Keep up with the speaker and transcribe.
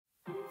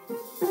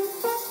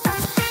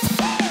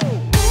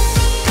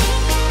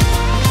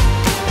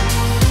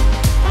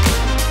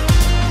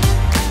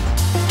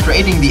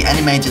Creating the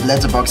animated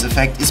letterbox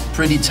effect is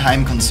pretty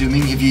time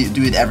consuming if you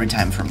do it every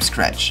time from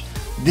scratch.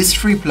 This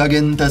free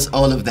plugin does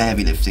all of the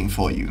heavy lifting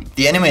for you.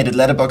 The animated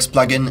letterbox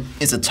plugin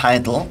is a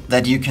title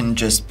that you can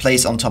just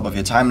place on top of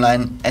your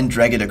timeline and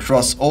drag it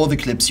across all the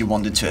clips you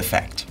want it to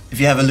affect.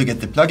 If you have a look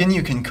at the plugin,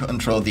 you can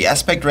control the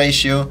aspect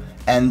ratio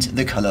and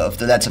the color of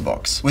the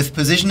letterbox. With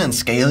position and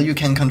scale, you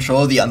can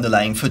control the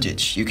underlying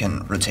footage. You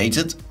can rotate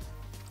it,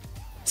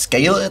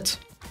 scale it,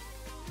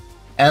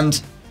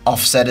 and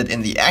offset it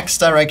in the X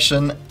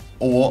direction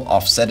or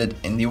offset it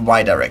in the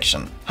Y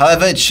direction.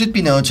 However, it should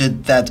be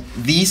noted that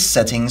these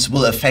settings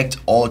will affect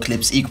all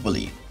clips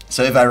equally.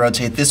 So if I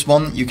rotate this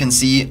one, you can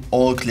see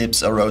all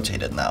clips are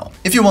rotated now.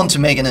 If you want to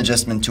make an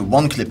adjustment to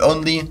one clip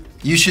only,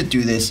 you should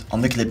do this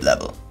on the clip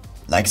level,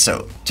 like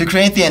so. To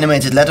create the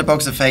animated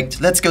letterbox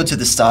effect, let's go to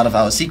the start of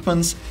our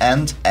sequence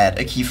and add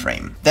a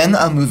keyframe. Then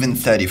I'll move in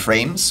 30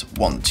 frames,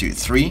 1, 2,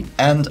 3,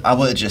 and I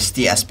will adjust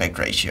the aspect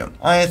ratio.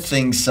 I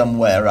think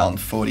somewhere around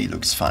 40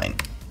 looks fine.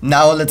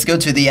 Now let's go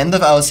to the end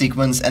of our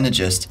sequence and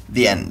adjust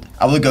the end.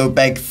 I will go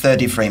back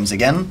 30 frames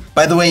again.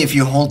 By the way, if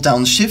you hold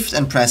down Shift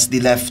and press the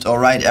left or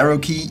right arrow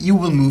key, you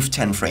will move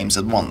 10 frames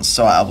at once.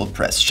 So I will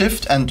press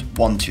Shift and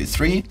 1, 2,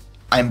 3.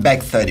 I'm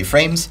back 30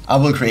 frames. I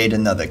will create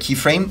another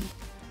keyframe.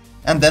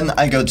 And then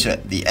I go to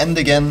the end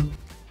again,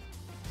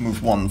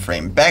 move 1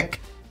 frame back,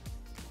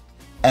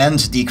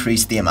 and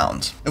decrease the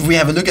amount. If we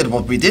have a look at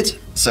what we did,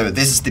 so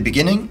this is the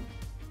beginning,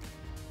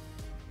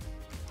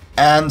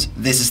 and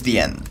this is the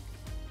end.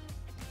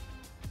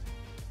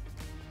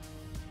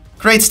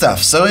 Great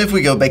stuff. So if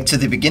we go back to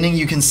the beginning,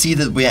 you can see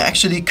that we're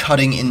actually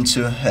cutting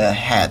into her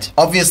head.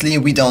 Obviously,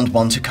 we don't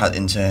want to cut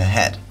into her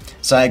head.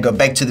 So I go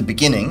back to the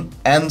beginning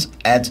and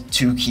add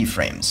 2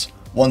 keyframes,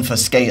 one for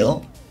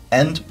scale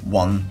and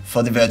one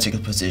for the vertical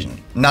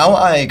position. Now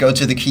I go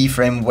to the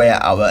keyframe where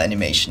our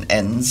animation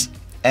ends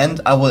and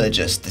I will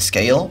adjust the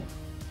scale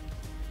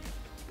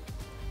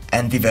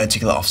and the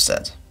vertical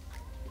offset,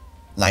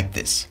 like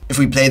this. If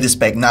we play this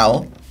back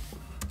now,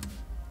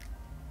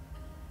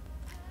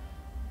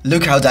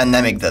 look how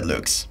dynamic that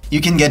looks. You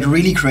can get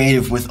really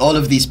creative with all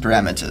of these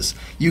parameters.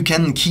 You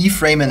can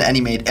keyframe and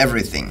animate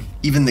everything,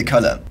 even the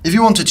color. If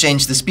you want to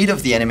change the speed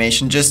of the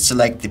animation, just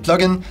select the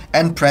plugin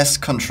and press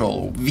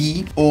Ctrl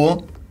V,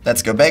 or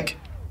let's go back,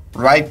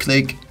 right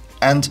click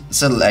and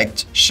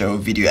select Show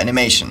Video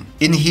Animation.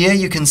 In here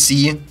you can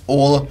see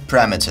all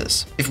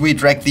parameters. If we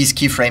drag these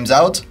keyframes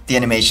out, the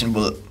animation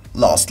will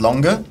last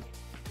longer.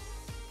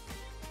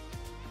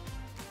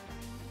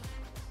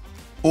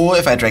 Or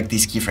if I drag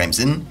these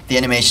keyframes in, the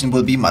animation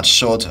will be much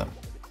shorter.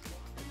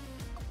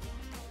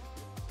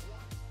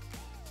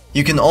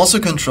 You can also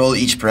control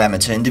each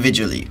parameter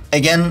individually.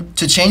 Again,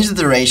 to change the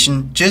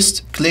duration,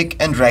 just click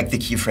and drag the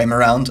keyframe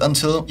around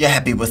until you're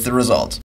happy with the result.